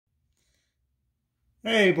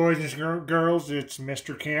Hey boys and girls, it's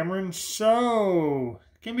Mr. Cameron. So,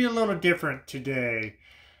 it can be a little different today.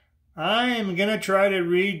 I'm going to try to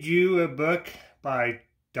read you a book by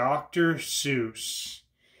Dr. Seuss.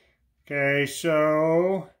 Okay,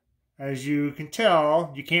 so as you can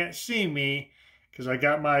tell, you can't see me because I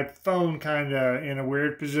got my phone kind of in a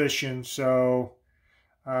weird position. So,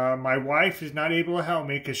 my wife is not able to help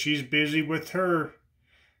me because she's busy with her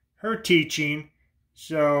teaching.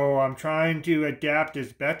 So I'm trying to adapt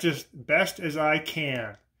as best as I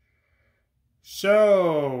can.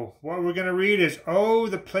 So what we're going to read is Oh,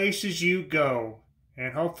 the Places You Go.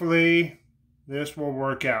 And hopefully this will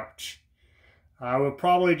work out. I will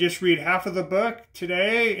probably just read half of the book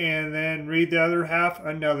today and then read the other half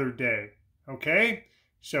another day. Okay?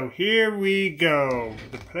 So here we go.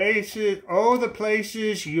 Oh, the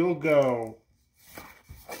places you'll go.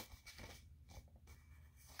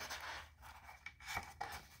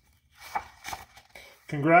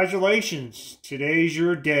 Congratulations, today's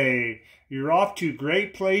your day. You're off to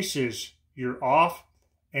great places. You're off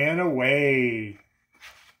and away.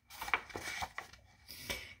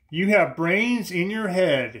 You have brains in your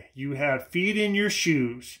head. You have feet in your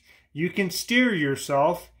shoes. You can steer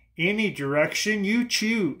yourself any direction you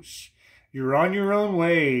choose. You're on your own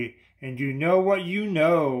way, and you know what you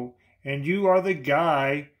know, and you are the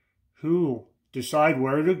guy who'll decide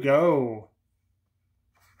where to go.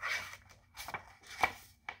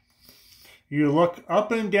 You look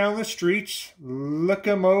up and down the streets, look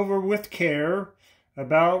them over with care.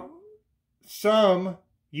 About some,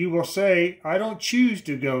 you will say, I don't choose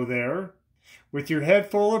to go there. With your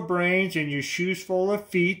head full of brains and your shoes full of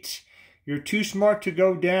feet, you're too smart to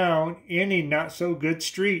go down any not-so-good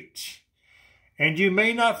street. And you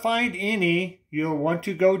may not find any you'll want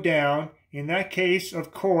to go down. In that case,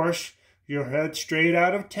 of course, you'll head straight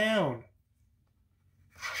out of town.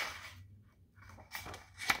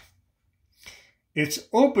 It's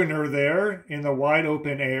opener there in the wide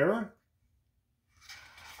open air.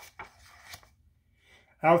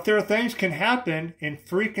 Out there things can happen and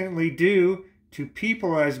frequently do to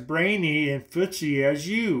people as brainy and footsy as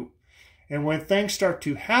you. And when things start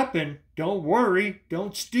to happen, don't worry,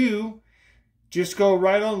 don't stew. Just go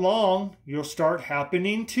right along, you'll start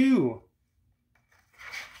happening too.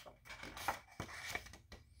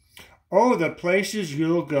 Oh, the places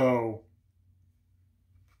you'll go.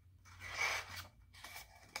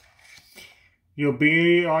 You'll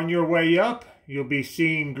be on your way up. You'll be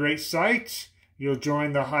seeing great sights. You'll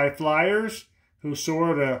join the high flyers who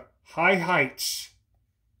soar to high heights.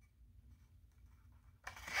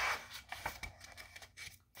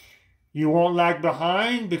 You won't lag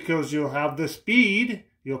behind because you'll have the speed.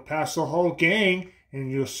 You'll pass the whole gang and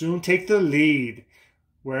you'll soon take the lead.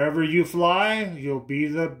 Wherever you fly, you'll be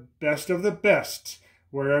the best of the best.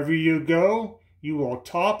 Wherever you go, you will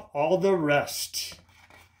top all the rest.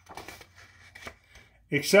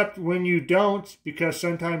 Except when you don't, because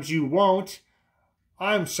sometimes you won't.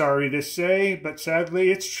 I'm sorry to say, but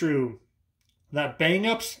sadly it's true, that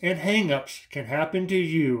bang-ups and hang-ups can happen to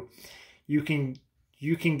you. You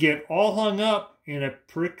can get all hung up in a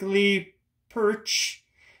prickly perch,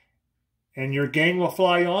 and your gang will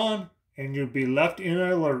fly on, and you'll be left in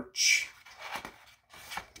a lurch.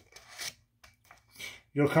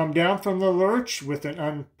 You'll come down from the lurch with an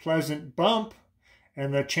unpleasant bump,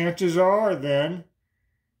 and the chances are then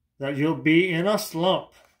that you'll be in a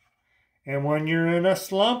slump. And when you're in a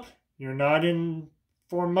slump, you're not in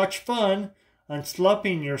for much fun.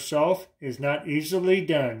 Unslumping yourself is not easily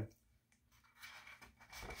done.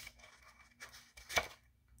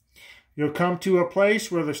 You'll come to a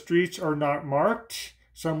place where the streets are not marked.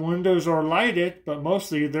 Some windows are lighted, but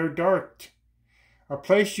mostly they're dark. A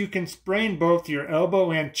place you can sprain both your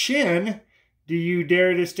elbow and chin. Do you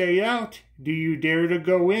dare to stay out? Do you dare to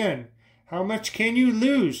go in? How much can you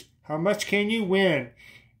lose? How much can you win?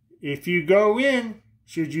 If you go in,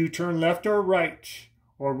 should you turn left or right?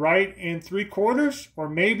 Or right and 3/4? Or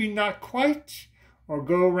maybe not quite? Or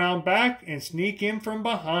go around back and sneak in from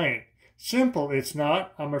behind? Simple it's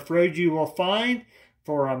not, I'm afraid you will find,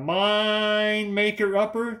 for a mind maker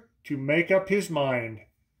upper to make up his mind.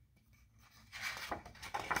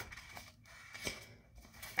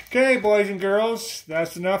 Okay, boys and girls,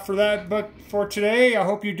 that's enough for that book for today. I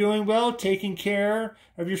hope you're doing well, taking care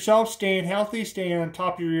of yourself, staying healthy, staying on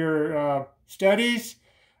top of your studies,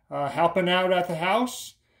 helping out at the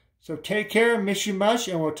house. So take care, miss you much,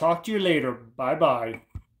 and we'll talk to you later. Bye-bye.